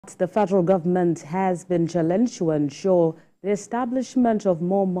The federal government has been challenged to ensure the establishment of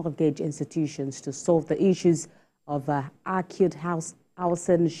more mortgage institutions to solve the issues of acute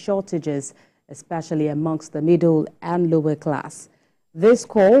housing shortages, especially amongst the middle and lower class. This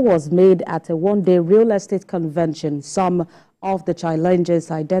call was made at a one-day real estate convention. Some of the challenges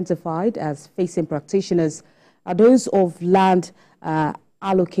identified as facing practitioners are those of land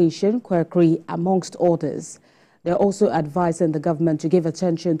allocation, query, amongst others. They're also advising the government to give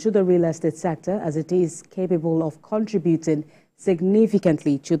attention to the real estate sector as it is capable of contributing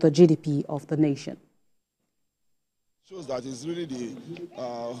significantly to the GDP of the nation. Shows that it's really the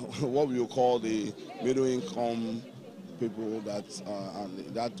what we will call the middle income people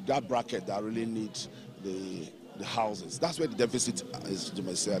that bracket that really need the houses. That's where the deficit is, to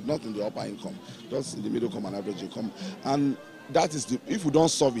myself, not in the upper income, just in the middle income and average income. And that is if we don't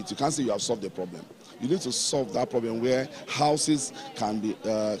solve it, you can't say you have solved the problem. You need to solve that problem where houses can be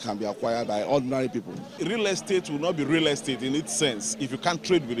acquired by ordinary people. Real estate will not be real estate in its sense if you can't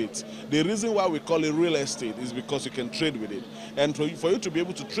trade with it. The reason why we call it real estate is because you can trade with it. And for you to be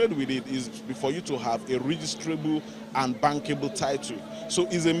able to trade with it is for you to have a registrable and bankable title. So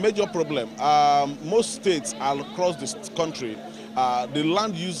it's a major problem. Most states across this country, the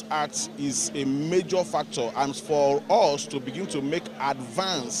Land Use Act is a major factor, and for us to begin to make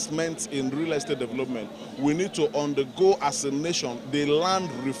advancements in real estate development, we need to undergo as a nation the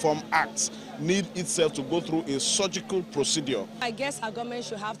Land Reform Act need itself to go through a surgical procedure. I guess our government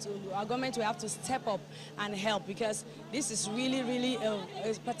will have to step up and help, because this is really a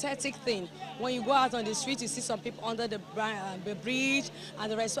pathetic thing. When you go out on the street, you see some people under the bridge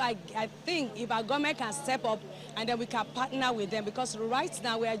and the rest. So I think if our government can step up and then we can partner with them, because right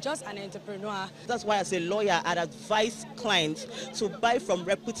now we are just an entrepreneur. That's why as a lawyer I'd advise clients to buy from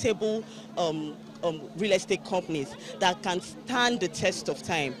reputable real estate companies that can stand the test of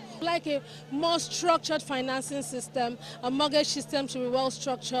time. Like a more structured financing system, a mortgage system should be well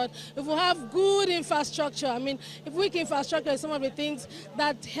structured. If we have good infrastructure, I mean, if weak infrastructure is some of the things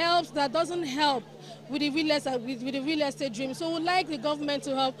that helps, that doesn't help with the real estate dream. So we'd like the government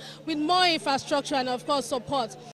to help with more infrastructure and of course support.